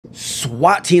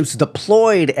SWAT teams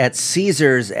deployed at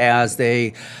Caesars as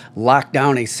they locked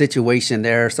down a situation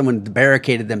there. Someone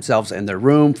barricaded themselves in their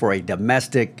room for a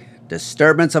domestic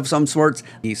disturbance of some sorts.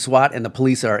 The SWAT and the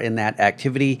police are in that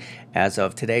activity as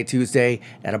of today, Tuesday,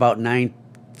 at about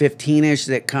 9:15ish.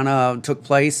 That kind of took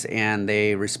place, and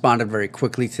they responded very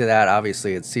quickly to that.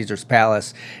 Obviously, it's Caesar's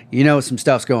Palace. You know, some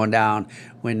stuff's going down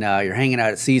when you're hanging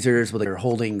out at Caesars, whether you're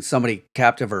holding somebody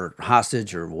captive or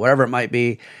hostage or whatever it might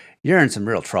be. You're in some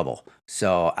real trouble.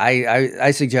 So I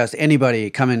suggest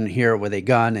anybody come in here with a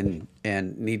gun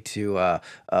and need to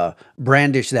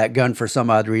brandish that gun for some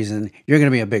odd reason, you're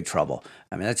going to be in big trouble.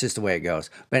 I mean, that's just the way it goes.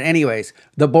 But anyways,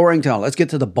 the boring tunnel. Let's get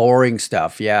to the boring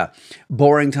stuff. Yeah,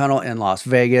 boring tunnel in Las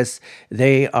Vegas.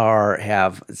 They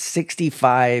have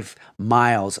 65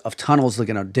 miles of tunnels they're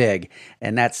going to dig,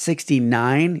 and that's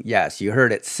 69. Yes, you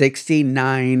heard it.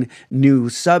 69 new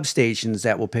substations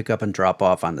that will pick up and drop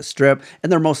off on the strip, and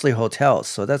they're mostly hotels,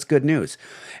 so that's good news.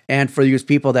 And for those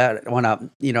people that want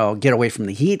to, get away from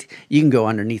the heat, you can go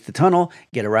underneath the tunnel,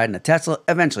 get a ride in a Tesla.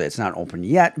 Eventually, it's not open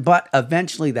yet, but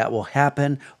eventually that will happen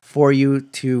for you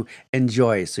to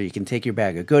enjoy. So you can take your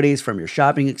bag of goodies from your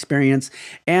shopping experience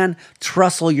and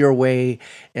trestle your way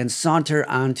and saunter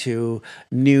onto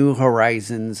new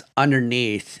horizons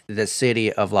underneath the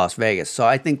city of Las Vegas. So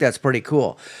I think that's pretty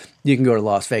cool. You can go to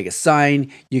Las Vegas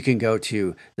Sign. You can go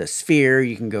to the Sphere.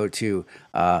 You can go to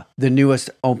the newest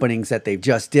openings that they've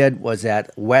just did was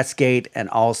at Westgate and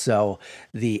also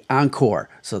the Encore.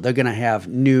 So they're going to have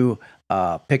new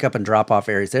pick up and drop off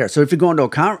areas there. So if you're going to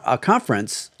a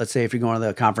conference, let's say if you're going to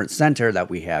the conference center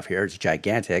that we have here, it's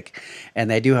gigantic,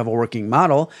 and they do have a working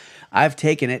model. I've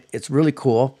taken it. It's really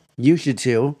cool. You should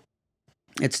too.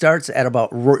 It starts at about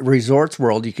Resorts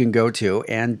World you can go to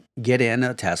and get in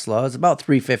a Tesla. It's about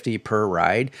 $350 per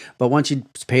ride, but once you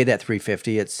pay that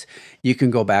 $350, you can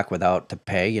go back without the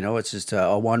pay. It's just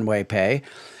a one-way pay,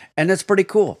 and that's pretty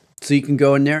cool. So you can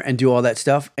go in there and do all that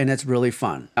stuff, and it's really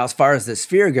fun. Now, as far as the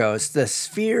Sphere goes, the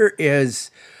Sphere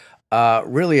is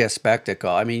really a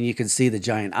spectacle. I mean, you can see the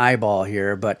giant eyeball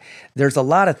here, but there's a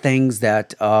lot of things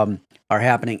that are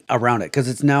happening around it because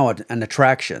it's now an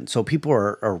attraction. So people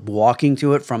are walking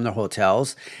to it from their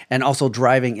hotels and also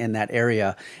driving in that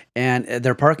area. And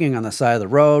they're parking on the side of the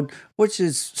road, which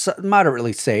is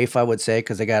moderately safe, I would say,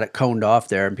 because they got it coned off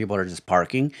there and people are just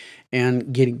parking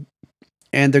and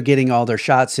they're getting all their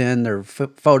shots in, their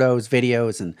photos,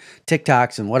 videos, and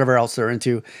TikToks, and whatever else they're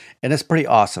into. And it's pretty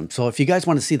awesome. So if you guys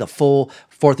want to see the full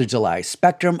 4th of July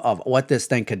spectrum of what this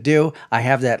thing could do, I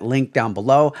have that link down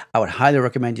below. I would highly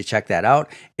recommend you check that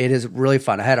out. It is really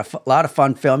fun. I had a lot of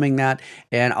fun filming that.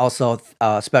 And also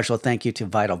a special thank you to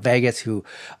Vital Vegas, who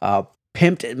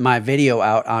pimped my video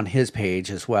out on his page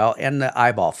as well, and the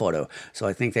eyeball photo. So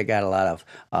I think they got a lot of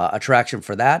attraction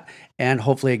for that, and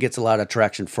hopefully it gets a lot of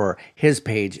attraction for his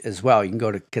page as well. You can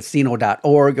go to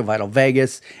casino.org, Vital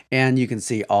Vegas, and you can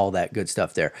see all that good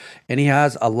stuff there. And he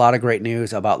has a lot of great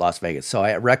news about Las Vegas. So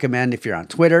I recommend, if you're on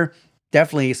Twitter,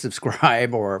 definitely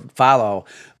subscribe or follow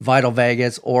Vital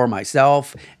Vegas or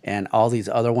myself and all these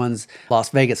other ones. Las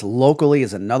Vegas Locally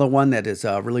is another one that is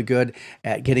really good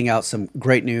at getting out some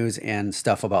great news and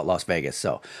stuff about Las Vegas.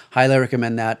 So highly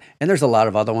recommend that. And there's a lot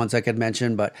of other ones I could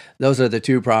mention, but those are the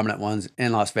two prominent ones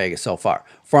in Las Vegas so far.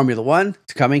 Formula One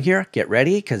is coming here. Get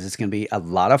ready because it's going to be a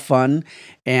lot of fun.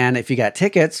 And if you got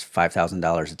tickets,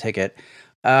 $5,000 a ticket,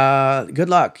 good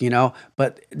luck,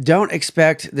 but don't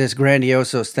expect this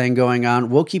grandiosos thing going on.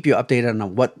 We'll keep you updated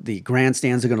on what the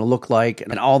grandstands are going to look like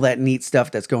and all that neat stuff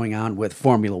that's going on with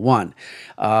Formula One.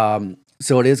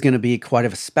 So it is going to be quite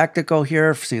of a spectacle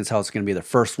here, seeing as how it's going to be the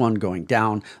first one going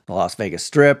down the Las Vegas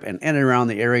Strip and in and around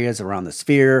the areas around the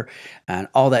Sphere and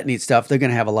all that neat stuff. They're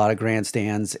going to have a lot of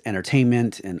grandstands,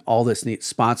 entertainment, and all this neat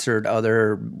sponsored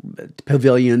other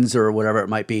pavilions or whatever it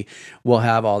might be. We'll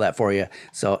have all that for you.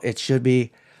 So it should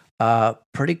be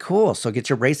pretty cool. So get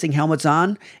your racing helmets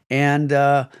on and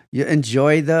you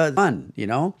enjoy the fun,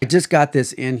 I just got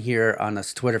this in here on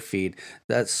this Twitter feed.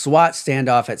 The SWAT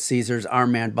standoff at Caesars,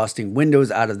 armed man busting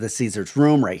windows out of the Caesars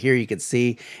room. Right here you can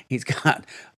see he's got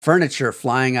furniture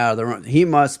flying out of the room. He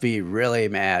must be really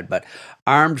mad, but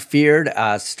armed, feared,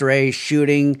 stray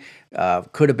shooting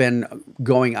could have been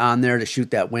going on there to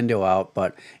shoot that window out.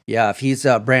 But yeah, if he's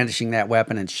brandishing that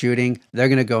weapon and shooting, they're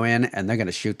going to go in and they're going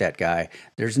to shoot that guy.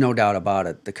 There's no doubt about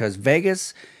it, because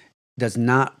Vegas does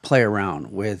not play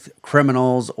around with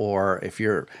criminals, or if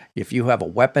you have a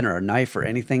weapon or a knife or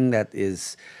anything that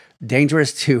is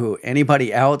dangerous to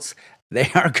anybody else, they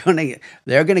are gonna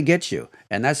they're gonna get you,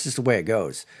 and that's just the way it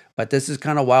goes. But this is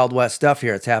kind of Wild West stuff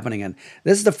here. It's happening, and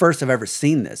this is the first I've ever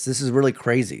seen this. This is really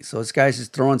crazy. So this guy's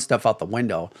just throwing stuff out the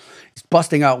window. He's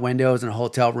busting out windows in a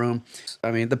hotel room.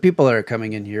 I mean, the people that are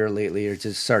coming in here lately are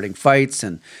just starting fights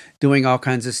and doing all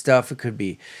kinds of stuff. It could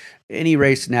be any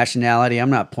race, nationality. I'm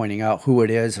not pointing out who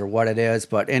it is or what it is,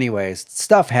 but anyways,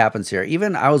 stuff happens here.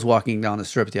 Even I was walking down the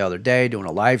strip the other day doing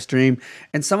a live stream,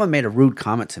 and someone made a rude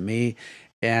comment to me,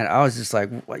 and I was just like,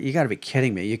 "What? You got to be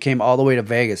kidding me! You came all the way to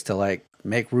Vegas to like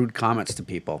make rude comments to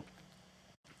people."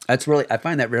 That's really, I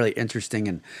find that really interesting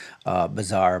and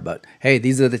bizarre. But hey,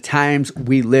 these are the times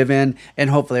we live in, and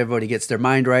hopefully everybody gets their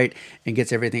mind right and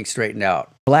gets everything straightened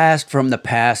out. Blast from the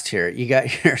past here. You got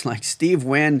here like Steve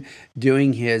Wynn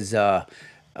doing his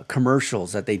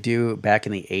commercials that they do back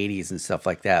in the 80s and stuff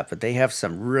like that. But they have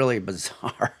some really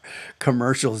bizarre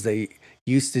commercials they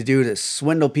used to do to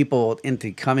swindle people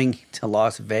into coming to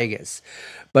Las Vegas.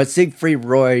 But Siegfried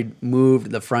Roy moved from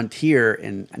the Frontier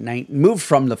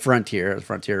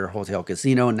Hotel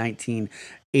Casino in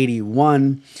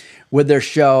 1981 with their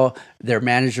show. Their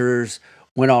managers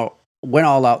went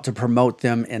all out to promote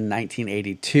them in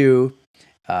 1982.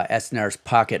 Esner's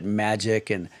Pocket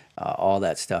Magic and all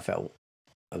that stuff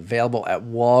available at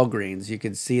Walgreens. You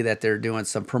can see that they're doing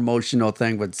some promotional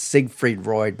thing with Siegfried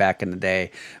Roy back in the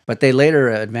day, but they later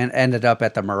ended up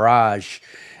at the Mirage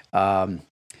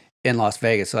in Las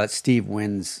Vegas. So that's Steve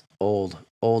Wynn's old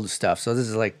stuff. So this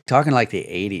is like talking like the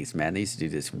 80s, man. They used to do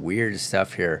this weird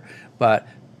stuff here. But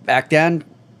back then,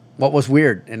 what was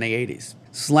weird in the 80s?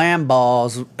 Slam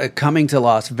balls coming to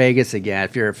Las Vegas again.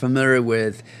 If you're familiar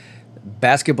with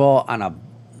basketball on a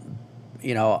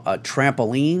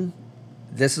trampoline,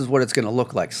 this is what it's going to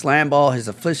look like. Slam ball has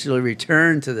officially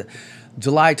returned to the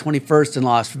July 21st in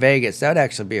Las Vegas. That'd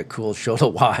actually be a cool show to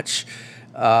watch.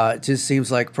 It just seems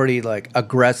like pretty like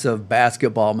aggressive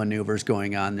basketball maneuvers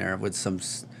going on there with some,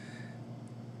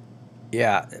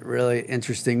 really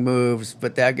interesting moves.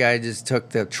 But that guy just took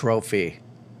the trophy.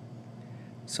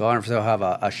 So I don't know if they'll have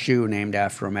a shoe named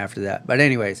after him after that. But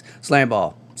anyways, slam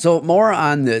ball. So more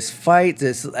on this fight.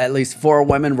 At least 4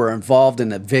 women were involved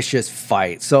in a vicious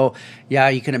fight. So yeah,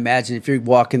 you can imagine if you're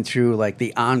walking through like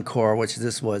the Encore, which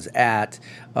this was at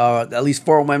least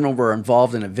 4 women were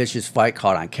involved in a vicious fight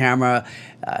caught on camera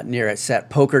near a set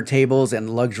poker tables and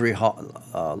luxury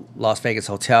Las Vegas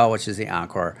hotel, which is the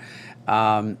Encore.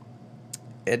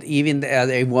 Even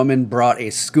a woman brought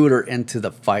a scooter into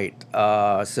the fight.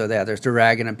 So that they're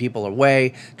dragging people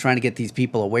away, trying to get these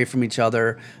people away from each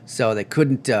other. So they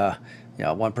couldn't,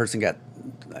 one person got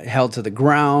held to the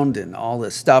ground and all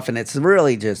this stuff. And it's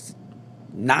really just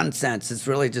nonsense. It's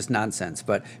really just nonsense.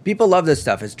 But people love this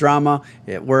stuff. It's drama.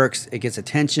 It works. It gets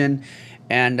attention.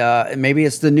 And maybe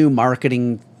it's the new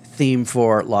marketing theme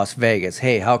for Las Vegas.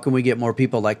 Hey, how can we get more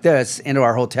people like this into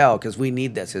our hotel? Because we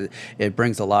need this. It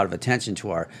brings a lot of attention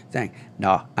to our thing.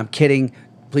 No, I'm kidding.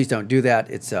 Please don't do that.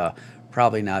 It's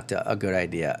probably not a good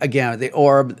idea. Again, the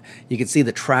orb, you can see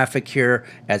the traffic here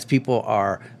as people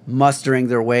are mustering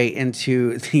their way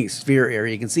into the Sphere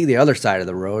area. You can see the other side of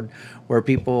the road where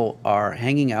people are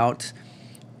hanging out,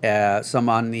 some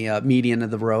on the median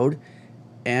of the road.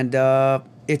 And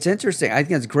it's interesting. I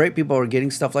think it's great people are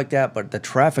getting stuff like that, but the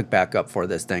traffic backup for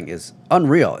this thing is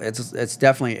unreal. It's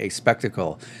definitely a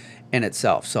spectacle in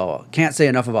itself. So can't say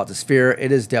enough about the Sphere.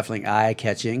 It is definitely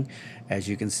eye-catching, as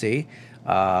you can see.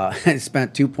 I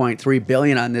spent $2.3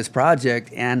 billion on this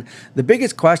project, and the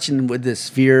biggest question with this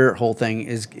Sphere whole thing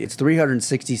is it's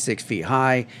 366 feet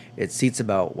high. It seats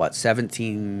about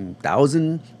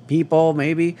 17,000 people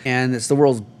maybe, and it's the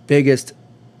world's biggest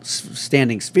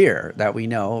standing sphere that we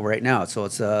know right now. So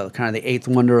it's kind of the 8th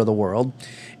wonder of the world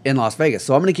in Las Vegas.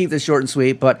 So I'm going to keep this short and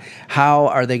sweet, but how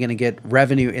are they going to get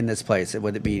revenue in this place?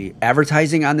 Would it be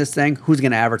advertising on this thing? Who's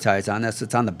going to advertise on this?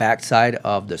 It's on the backside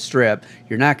of the strip.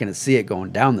 You're not going to see it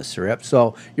going down the strip.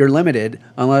 So you're limited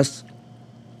unless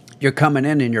you're coming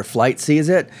in and your flight sees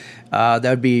it. That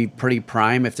would be pretty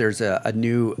prime if there's a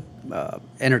new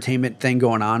entertainment thing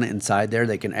going on inside there.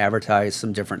 They can advertise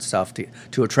some different stuff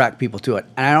to attract people to it.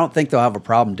 And I don't think they'll have a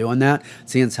problem doing that,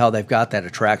 seeing as how they've got that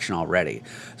attraction already.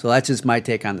 So that's just my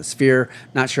take on the Sphere.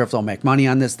 Not sure if they'll make money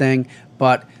on this thing,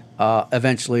 but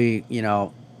eventually,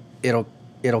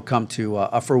 it'll come to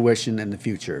a fruition in the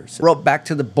future. So back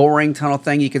to the boring tunnel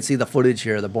thing. You can see the footage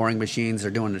here. The boring machines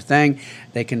are doing their thing.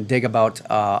 They can dig about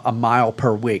a mile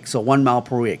per week. So 1 mile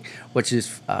per week, which is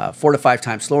 4 to 5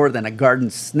 times slower than a garden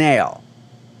snail.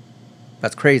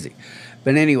 That's crazy.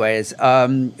 But anyways,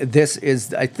 this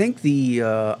is, I think, the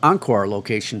Encore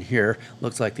location here.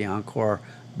 Looks like the Encore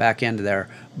back end there.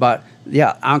 But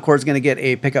yeah, Encore's going to get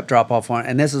a pickup drop-off one,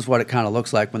 and this is what it kind of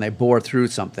looks like when they bore through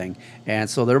something. And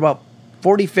so they're about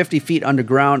 40, 50 feet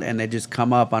underground, and they just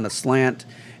come up on a slant,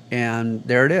 and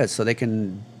there it is. So they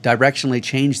can directionally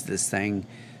change this thing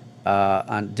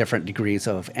on different degrees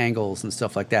of angles and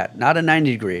stuff like that. Not a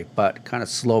 90 degree, but kind of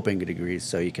sloping degrees,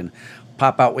 so you can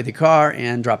pop out with your car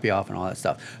and drop you off and all that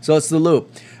stuff. So it's the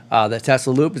Loop. The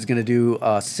Tesla Loop is going to do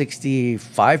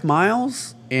 65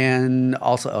 miles, and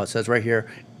also, it says right here,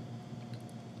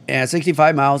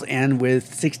 65 miles and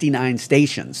with 69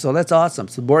 stations. So that's awesome.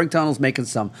 So Boring Tunnel's making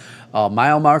some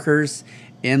mile markers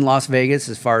in Las Vegas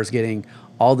as far as getting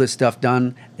all this stuff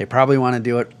done. They probably want to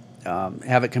do it,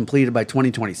 have it completed by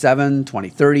 2027,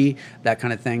 2030, that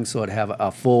kind of thing. So it'd have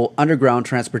a full underground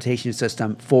transportation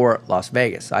system for Las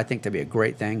Vegas. I think that'd be a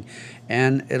great thing,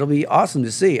 and it'll be awesome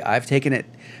to see. I've taken it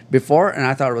before, and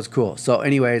I thought it was cool. So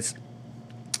anyways,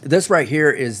 this right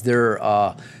here is their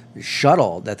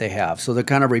shuttle that they have. So they're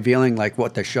kind of revealing like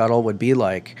what the shuttle would be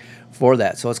like for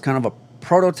that. So it's kind of a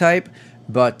prototype,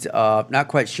 but not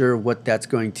quite sure what that's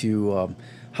going to,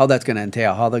 how that's going to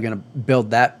entail, how they're going to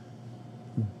build that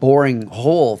boring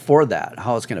hole for that,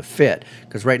 how it's going to fit.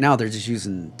 Because right now they're just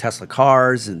using Tesla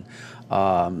cars and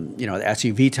you know, the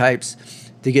SUV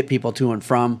types to get people to and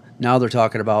from. Now they're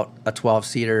talking about a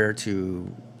 12-seater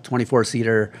to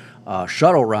 24-seater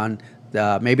shuttle run.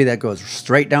 Maybe that goes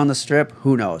straight down the strip.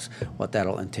 Who knows what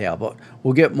that'll entail, but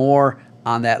we'll get more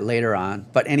on that later on.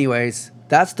 But anyways,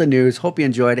 that's the news. Hope you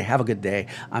enjoyed it. Have a good day.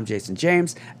 I'm Jason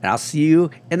James, and I'll see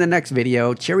you in the next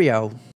video. Cheerio.